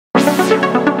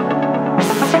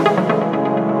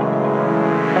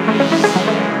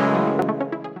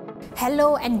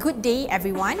and good day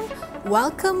everyone.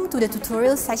 Welcome to the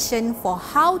tutorial session for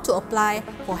how to apply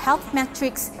for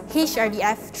HealthMetrics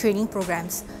HRDF training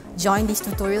programs. Join this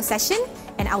tutorial session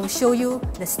and I will show you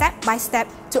the step-by-step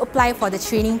to apply for the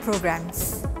training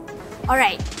programs.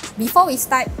 Alright, before we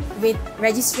start with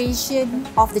registration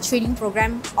of the training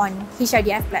program on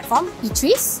HRDF platform,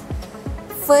 HealthMetrics,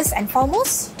 first and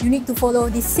foremost, you need to follow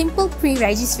these simple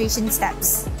pre-registration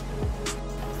steps.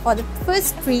 For the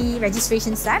first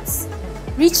pre-registration steps,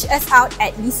 reach us out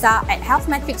at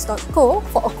lisa@healthmetrics.co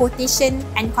for a quotation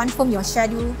and confirm your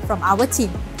schedule from our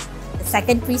team. The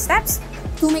second pre-steps,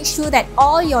 to make sure that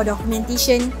all your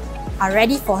documentation are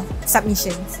ready for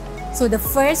submissions. So the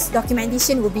first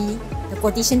documentation will be the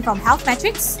quotation from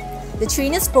HealthMetrics, the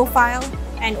trainer's profile,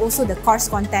 and also the course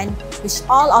content, which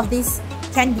all of this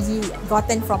can be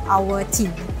gotten from our team.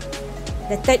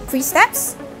 The third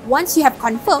pre-steps, once you have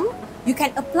confirmed, you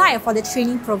can apply for the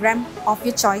training program of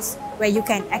your choice, where you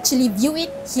can actually view it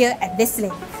here at this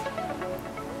link.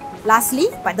 Lastly,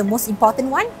 but the most important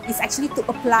one, is actually to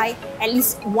apply at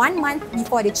least 1 month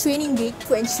before the training date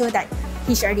to ensure that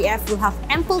HRDF will have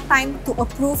ample time to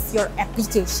approve your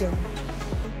application.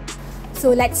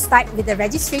 So let's start with the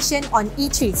registration on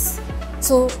HealthMetrics.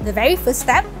 So the very first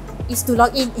step is to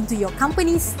log in into your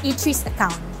company's HealthMetrics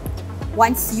account.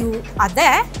 Once you are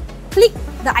there, click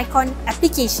the icon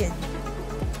application.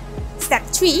 Step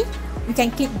 3, you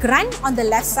can click grant on the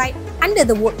left side under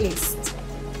the work list.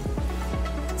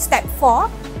 Step 4,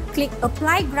 click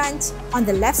apply grant on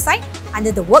the left side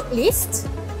under the work list.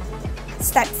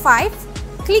 Step 5,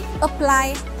 click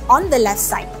apply on the left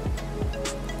side.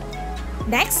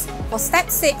 Next, for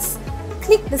step 6,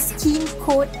 click the scheme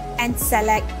code and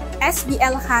select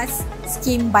SBL-Khas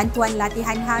Scheme Bantuan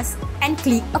Latihan Khas and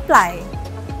click apply.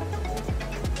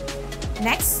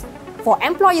 Next, for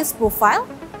employer's profile,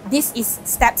 this is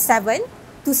step 7,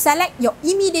 to select your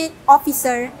immediate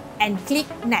officer and click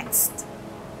next.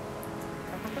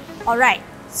 Alright,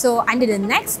 so under the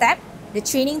next step, the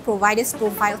training provider's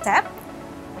profile tab,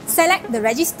 select the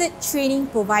registered training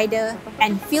provider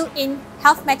and fill in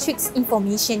HealthMetrics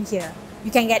information here. You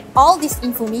can get all this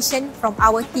information from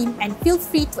our team and feel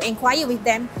free to inquire with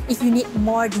them if you need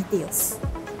more details.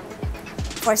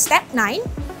 For step 9,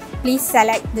 please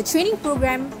select the training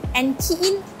program and key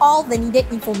in all the needed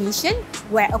information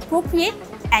where appropriate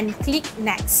and click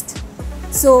next.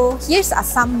 So here's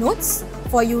some notes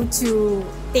for you to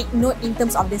take note in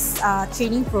terms of this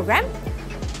training program.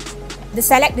 To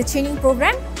select the training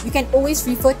program, you can always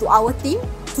refer to our team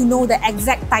to know the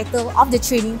exact title of the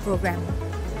training program.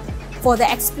 For the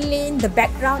explain the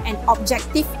background and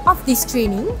objective of this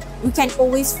training, you can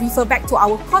always refer back to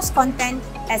our course content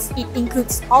as it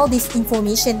includes all this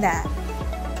information there.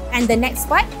 And the next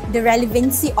part, the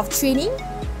relevancy of training.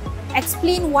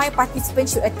 Explain why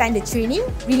participants should attend the training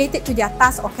related to their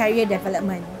task or career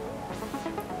development.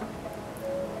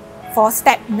 For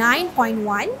step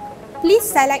 9.1, please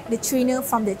select the trainer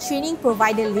from the training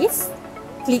provider list,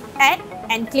 click add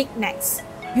and click next.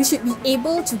 You should be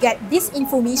able to get this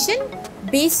information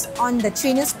based on the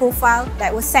trainer's profile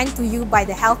that was sent to you by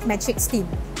the HealthMetrics team.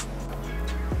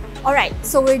 Alright,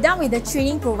 so we're done with the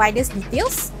training provider's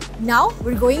details. Now,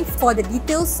 we're going for the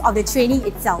details of the training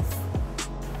itself.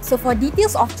 So for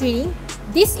details of training,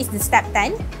 this is the step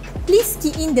 10. Please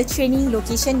key in the training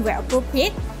location where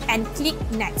appropriate and click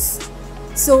next.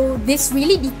 So this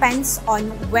really depends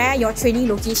on where your training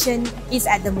location is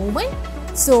at the moment.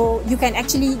 So you can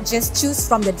actually just choose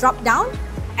from the drop down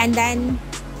and then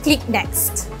click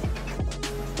next.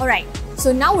 Alright,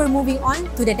 so now we're moving on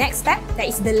to the next step, that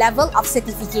is the level of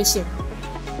certification.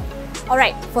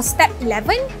 Alright, for step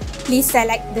 11, please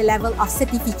select the level of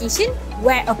certification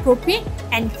where appropriate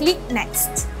and click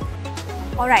next.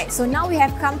 Alright, so now we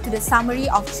have come to the summary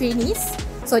of trainees.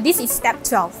 So this is step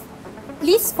 12.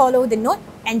 Please follow the note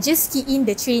and just key in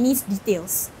the trainees'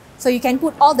 details. So you can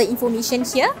put all the information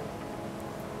here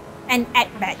and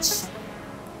add badge.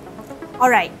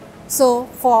 Alright, so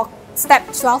for step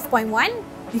 12.1,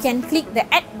 you can click the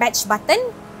add badge button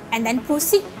and then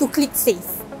proceed to click save.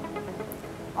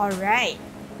 Alright.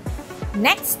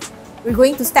 Next, we're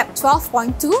going to step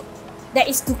 12.2, that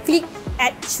is to click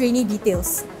add trainee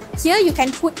details. Here you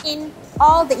can put in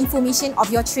all the information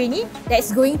of your trainee that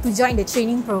is going to join the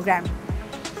training program.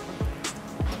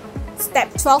 Step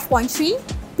 12.3,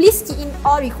 please key in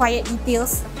all required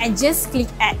details and just click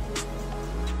add.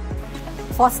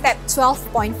 For step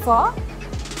 12.4,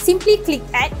 simply click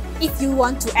add if you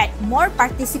want to add more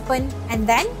participants and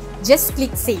then just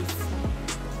click save.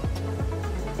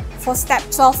 For step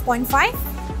 12.5,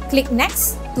 click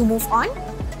next to move on.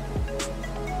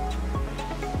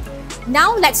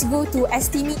 Now let's go to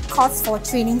Estimate Cost for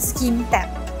Training Scheme tab.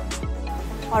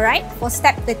 Alright, for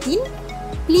step 13,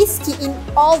 please key in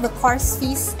all the course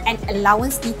fees and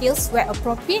allowance details where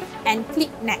appropriate and click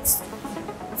Next.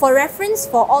 For reference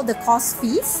for all the course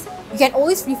fees, you can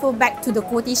always refer back to the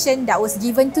quotation that was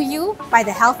given to you by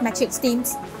the HealthMetrics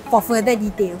teams for further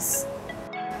details.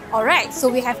 Alright, so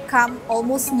we have come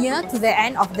almost near to the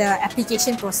end of the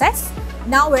application process.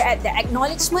 Now we're at the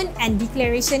Acknowledgement and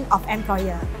Declaration of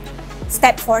Employer.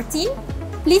 Step 14,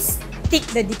 please tick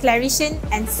the declaration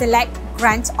and select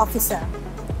Grant Officer.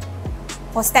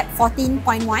 For step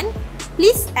 14.1,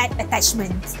 please add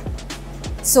attachment.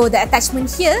 So the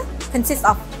attachment here consists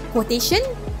of quotation,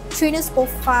 trainer's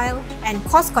profile, and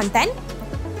course content.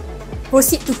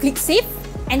 Proceed to click Save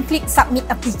and click Submit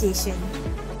Application.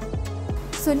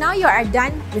 So now you are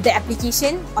done with the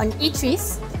application on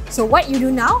eTRIS. So what you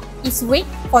do now is wait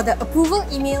for the approval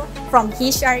email from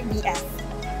HRDF.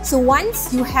 So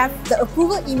once you have the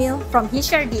approval email from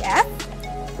HRDF,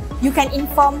 you can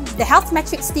inform the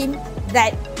HealthMetrics team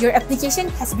that your application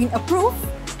has been approved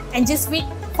and just wait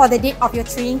for the date of your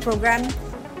training program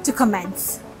to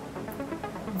commence.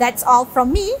 That's all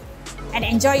from me, and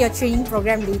enjoy your training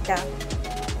program later.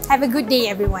 Have a good day,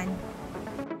 everyone.